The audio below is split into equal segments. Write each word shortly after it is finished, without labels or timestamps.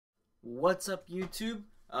What's up, YouTube?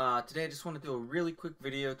 Today I just want to do a really quick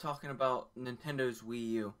video talking about Nintendo's Wii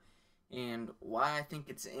U and why I think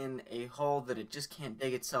it's in a hole that it just can't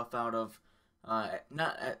dig itself out of.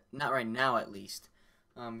 Not right now, at least.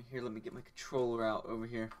 Here, let me get my controller out over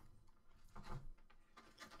here.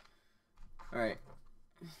 All right.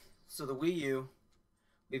 So the Wii U,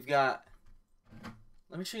 we've got.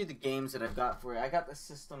 Let me show you the games that I've got for it. I got the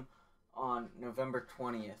system on November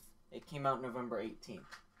 20th. It came out November 18th.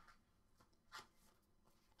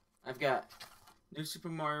 I've got New Super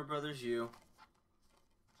Mario Bros. U.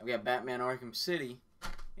 I've got Batman Arkham City,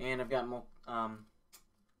 and I've got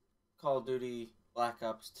Call of Duty Black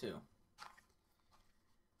Ops 2.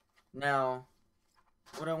 Now,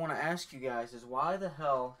 what I want to ask you guys is why the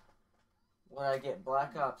hell would I get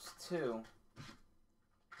Black Ops 2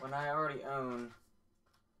 when I already own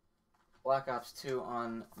Black Ops 2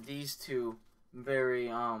 on these two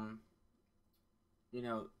very,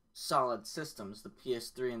 solid systems, the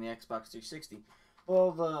PS3 and the Xbox 360?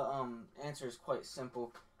 Well, the answer is quite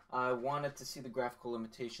simple. I wanted to see the graphical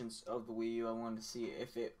limitations of the Wii U. I wanted to see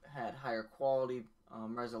if it had higher quality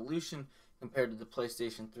resolution compared to the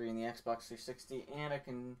PlayStation 3 and the Xbox 360, and I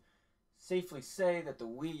can safely say that the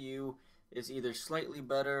Wii U is either slightly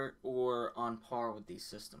better or on par with these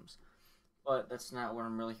systems. But that's not what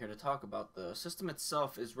I'm really here to talk about. The system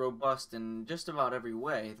itself is robust in just about every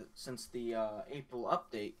way since the April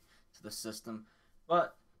update to the system.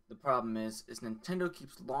 But the problem is Nintendo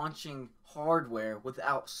keeps launching hardware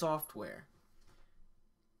without software.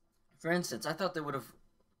 For instance, I thought they would have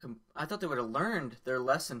learned their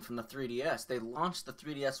lesson from the 3DS. They launched the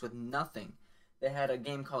 3DS with nothing. They had a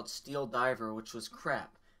game called Steel Diver, which was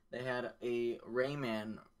crap. They had a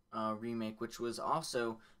Rayman remake, which was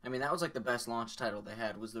also, that was like the best launch title they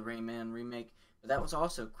had, was the Rayman remake, but that was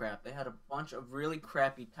also crap. They had a bunch of really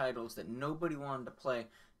crappy titles that nobody wanted to play.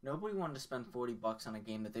 Nobody wanted to spend $40 on a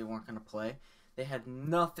game that they weren't going to play. They had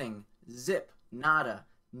nothing, zip, nada,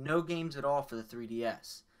 no games at all for the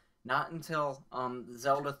 3DS. Not until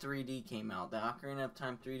Zelda 3D came out, the Ocarina of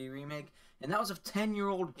Time 3D remake, and that was a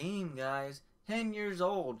 10-year-old game, guys. 10 years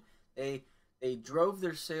old. They drove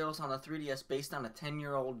their sales on the 3DS based on a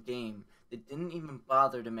 10-year-old game. They didn't even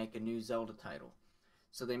bother to make a new Zelda title.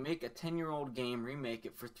 So they make a 10-year-old game, remake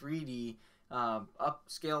it for 3D,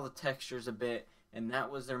 upscale the textures a bit, and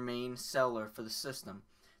that was their main seller for the system.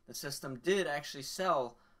 The system did actually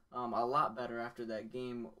sell a lot better after that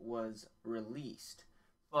game was released.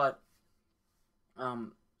 But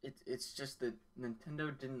it's just that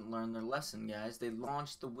Nintendo didn't learn their lesson, guys. They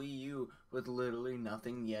launched the Wii U with literally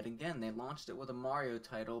nothing yet again. They launched it with a Mario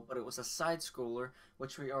title, but it was a side-scroller,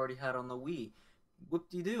 which we already had on the Wii.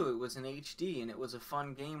 Whoop-de-doo, it was in HD, and it was a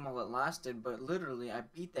fun game while it lasted, but literally I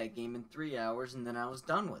beat that game in 3 hours, and then I was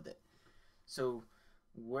done with it. So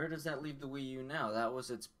where does that leave the Wii U now? That was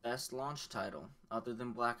its best launch title, other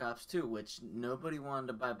than Black Ops 2, which nobody wanted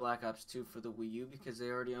to buy Black Ops 2 for the Wii U because they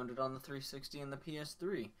already owned it on the 360 and the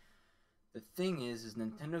PS3. The thing is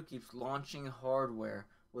Nintendo keeps launching hardware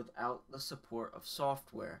without the support of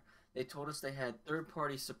software. They told us they had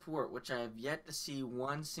third-party support, which I have yet to see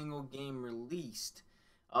one single game released,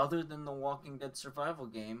 other than the Walking Dead survival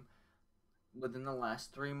game, within the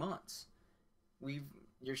last 3 months.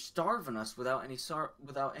 You're starving us without any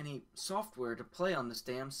software to play on this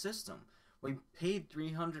damn system. We paid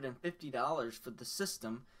 $350 for the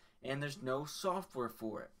system, and there's no software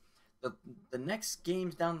for it. The next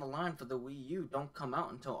games down the line for the Wii U don't come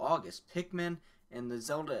out until August. Pikmin and the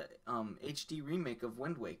Zelda HD remake of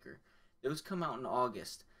Wind Waker. Those come out in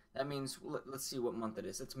August. That means, let's see what month it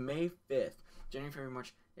is. It's May 5th. January, February,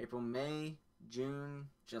 March, April, May, June,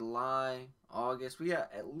 July, August. We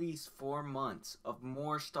got at least 4 months of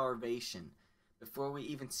more starvation before we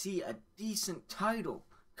even see a decent title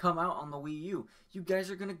come out on the Wii U. You guys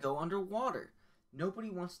are going to go underwater. Nobody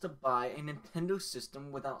wants to buy a Nintendo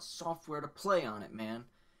system without software to play on it, man.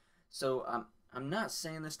 So I'm not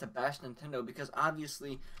saying this to bash Nintendo, because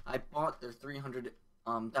obviously I bought their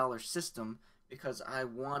 $300 system because I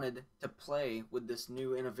wanted to play with this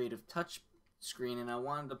new innovative touch screen, and I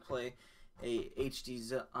wanted to play a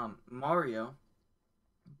HD Mario,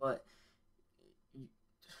 but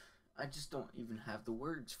I just don't even have the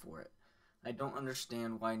words for it. I don't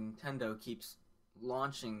understand why Nintendo keeps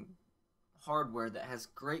launching hardware that has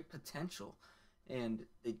great potential, and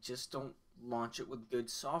they just don't launch it with good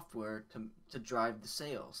software to drive the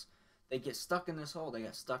sales. They get stuck in this hole. They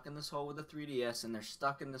got stuck in this hole with the 3DS, and they're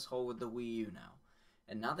stuck in this hole with the Wii U now.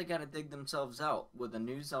 And now they got to dig themselves out with a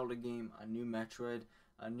new Zelda game, a new Metroid,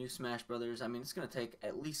 new Smash Brothers. I mean, it's going to take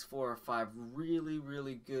at least 4 or 5 really,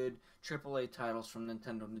 really good AAA titles from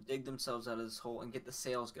Nintendo to dig themselves out of this hole and get the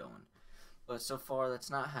sales going. But so far,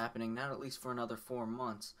 that's not happening, not at least for another 4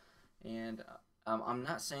 months. And I'm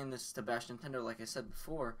not saying this to bash Nintendo, like I said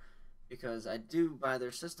before, because I do buy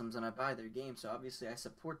their systems and I buy their games, so obviously I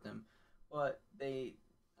support them. But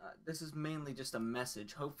this is mainly just a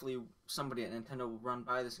message. Hopefully somebody at Nintendo will run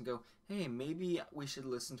by this and go, hey, maybe we should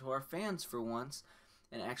listen to our fans for once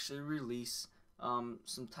and actually release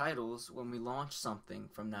some titles when we launch something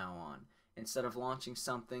from now on, instead of launching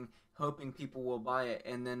something hoping people will buy it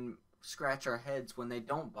and then scratch our heads when they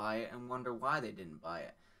don't buy it and wonder why they didn't buy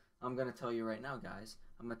it. I'm going to tell you right now, guys.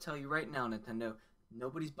 I'm going to tell you right now, Nintendo,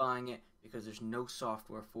 nobody's buying it because there's no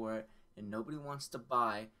software for it, and nobody wants to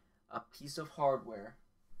buy a piece of hardware.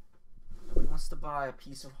 Nobody wants to buy a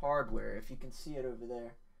piece of hardware, if you can see it over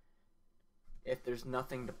there, if there's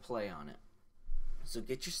nothing to play on it. So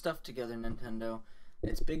get your stuff together, Nintendo.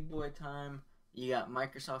 It's big boy time. You got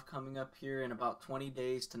Microsoft coming up here in about 20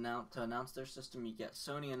 days to announce their system. You got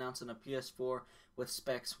Sony announcing a PS4 with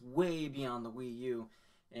specs way beyond the Wii U,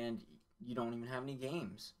 and you don't even have any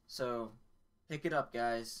games. So pick it up,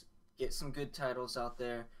 guys. Get some good titles out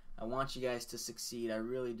there. I want you guys to succeed. I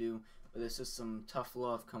really do. But this is some tough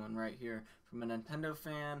love coming right here from a Nintendo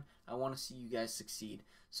fan. I want to see you guys succeed.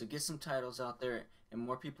 So get some titles out there, and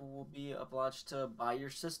more people will be obliged to buy your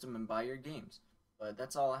system and buy your games. But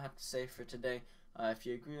that's all I have to say for today. If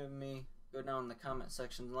you agree with me, go down in the comment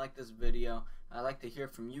section and like this video. I like to hear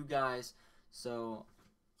from you guys. So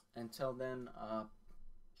until then,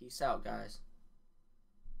 peace out, guys.